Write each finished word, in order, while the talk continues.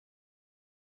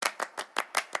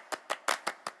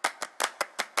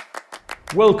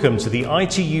Welcome to the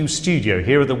ITU studio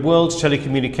here at the World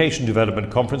Telecommunication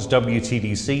Development Conference,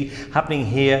 WTDC, happening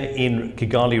here in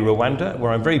Kigali, Rwanda,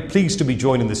 where I'm very pleased to be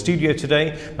joined in the studio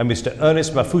today by Mr.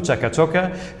 Ernest Mafuta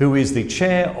Katoka, who is the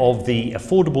chair of the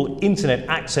Affordable Internet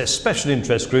Access Special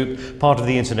Interest Group, part of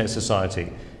the Internet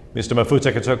Society. Mr.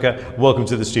 Mafuta Katoka, welcome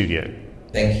to the studio.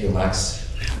 Thank you, Max.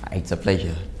 It's a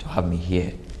pleasure to have me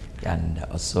here and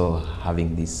also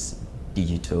having this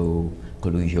digital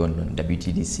collusion on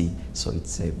WTDC. So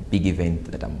it's a big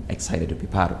event that I'm excited to be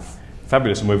part of.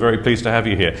 Fabulous, and we're very pleased to have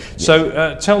you here. Yes.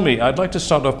 So tell me, I'd like to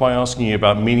start off by asking you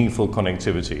about meaningful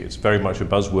connectivity. It's very much a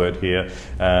buzzword here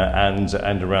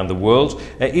and around the world.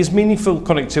 Is meaningful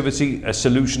connectivity a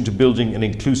solution to building an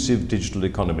inclusive digital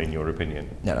economy, in your opinion?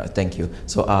 No, thank you.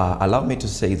 So allow me to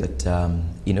say that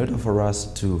in order for us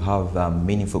to have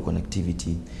meaningful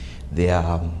connectivity, there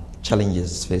are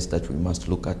challenges faced that we must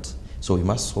look at. So we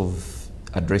must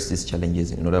address these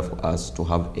challenges in order for us to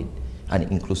have an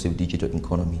inclusive digital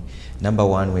economy. Number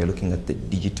one, we are looking at the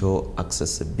digital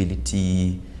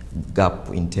accessibility gap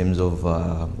in terms of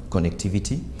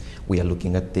connectivity. We are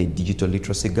looking at the digital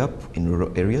literacy gap in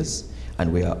rural areas,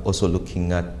 and we are also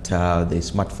looking at the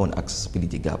smartphone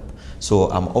accessibility gap.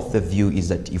 So of the view is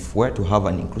that if we're to have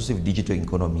an inclusive digital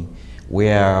economy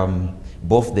where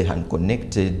both the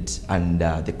unconnected and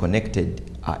the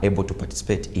connected are able to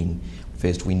participate in,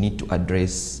 first we need to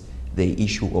address the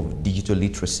issue of digital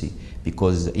literacy,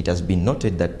 because it has been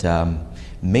noted that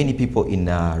many people in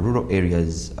rural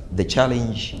areas, the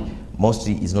challenge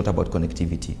mostly is not about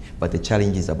connectivity, but the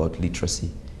challenge is about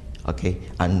literacy. Okay,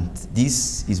 and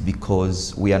this is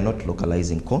because we are not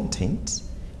localizing content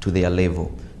to their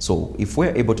level. So if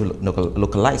we're able to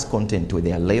localize content to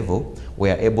their level, we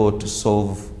are able to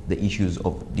solve the issues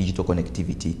of digital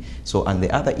connectivity. So, and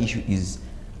the other issue is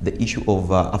the issue of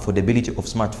affordability of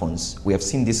smartphones. We have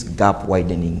seen this gap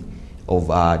widening of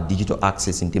digital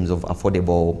access in terms of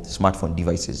affordable smartphone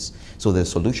devices. So the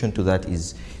solution to that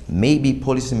is maybe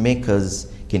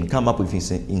policymakers can come up with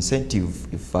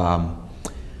incentive if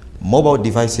mobile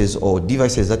devices or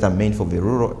devices that are meant for the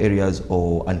rural areas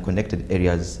or unconnected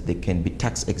areas, they can be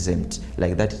tax exempt.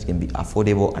 Like that, it can be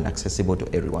affordable and accessible to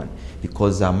everyone.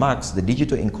 Because Max, the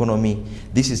digital economy,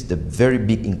 this is the very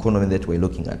big economy that we're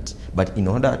looking at. But in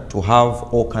order to have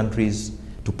all countries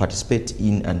to participate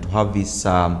in and to have this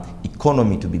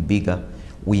economy to be bigger,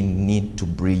 we need to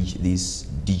bridge this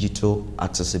digital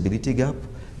accessibility gap,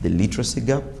 the literacy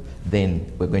gap,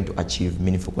 then we're going to achieve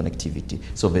meaningful connectivity.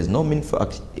 So there's no meaningful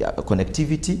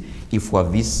connectivity if we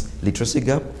have this literacy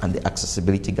gap and the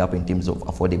accessibility gap in terms of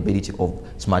affordability of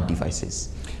smart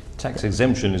devices. Tax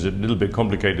exemption is a little bit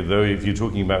complicated though, if you're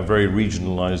talking about very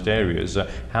regionalized areas.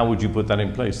 How would you put that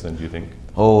in place then, do you think?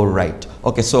 All right.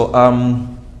 Okay, so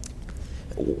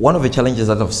one of the challenges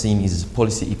that I've seen is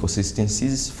policy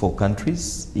inconsistencies for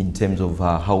countries in terms of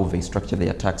how they structure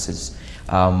their taxes.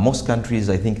 Most countries,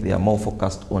 I think they are more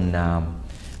focused on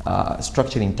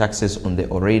structuring taxes on the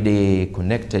already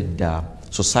connected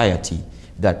society,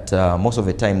 that most of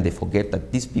the time they forget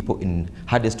that these people in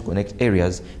hardest to connect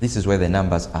areas, this is where the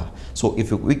numbers are. So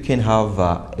if we can have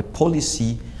a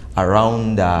policy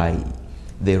around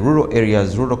the rural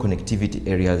areas, rural connectivity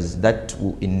areas, that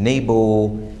will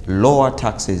enable lower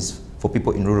taxes for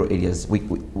people in rural areas,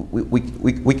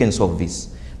 we can solve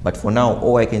this. But for now,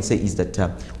 all I can say is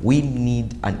that we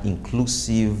need an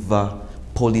inclusive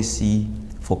policy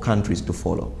for countries to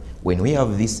follow. When we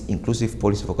have this inclusive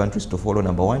policy for countries to follow,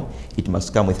 number one, it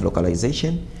must come with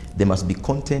localization. There must be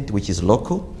content which is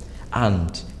local,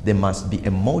 and there must be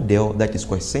a model that is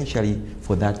essentially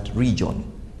for that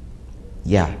region.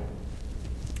 Yeah.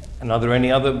 And are there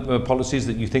any other policies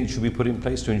that you think should be put in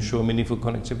place to ensure meaningful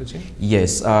connectivity?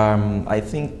 Yes, I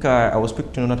think I was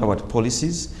quick to note about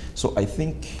policies. So I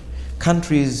think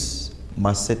countries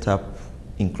must set up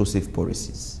inclusive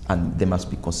policies, and they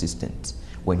must be consistent.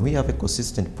 When we have a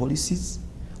consistent policies,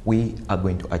 we are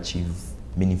going to achieve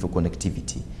meaningful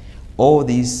connectivity. All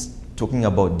this talking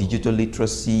about digital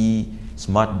literacy,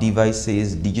 smart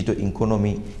devices, digital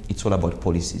economy, it's all about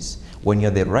policies. When you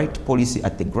have the right policy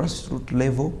at the grassroots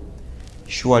level,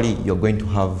 surely you're going to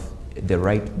have the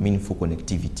right meaningful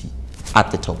connectivity at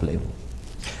the top level.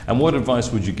 And what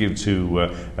advice would you give to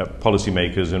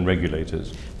policymakers and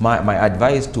regulators? My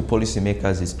advice to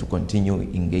policymakers is to continue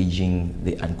engaging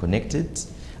the unconnected,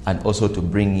 and also to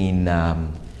bring in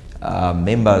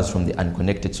members from the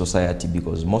unconnected society,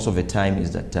 because most of the time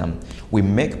is that we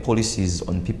make policies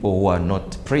on people who are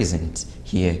not present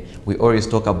here. We always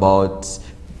talk about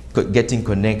getting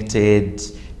connected,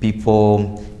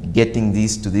 people getting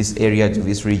this to this area, to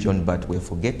this region, but we're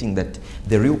forgetting that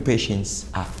the real patients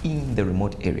are in the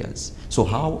remote areas. So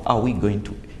how are we going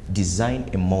to design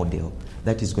a model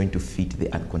that is going to fit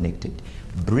the unconnected?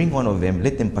 Bring one of them,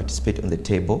 let them participate on the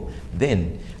table.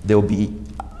 Then there will be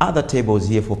other tables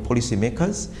here for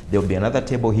policymakers. There will be another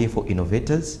table here for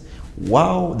innovators.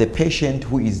 While the patient,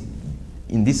 who is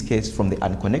in this case from the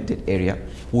unconnected area,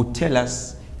 will tell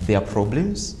us their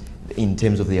problems in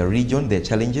terms of their region, their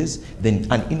challenges, then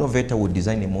an innovator will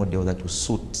design a model that will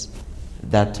suit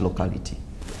that locality.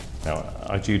 Now,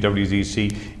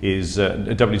 WTDC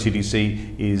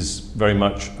is very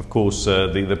much, of course,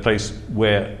 the place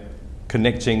where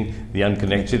connecting the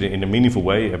unconnected in a meaningful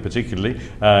way, particularly,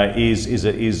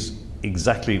 is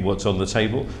exactly what's on the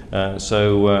table.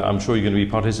 So I'm sure you're going to be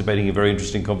participating in very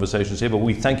interesting conversations here, but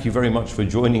we thank you very much for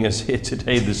joining us here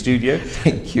today in the studio.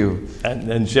 Thank you.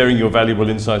 And sharing your valuable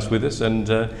insights with us, and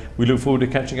we look forward to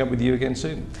catching up with you again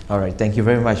soon. All right, thank you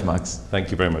very much, Max. Thank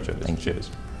you very much, Ernest. Thank you. Cheers.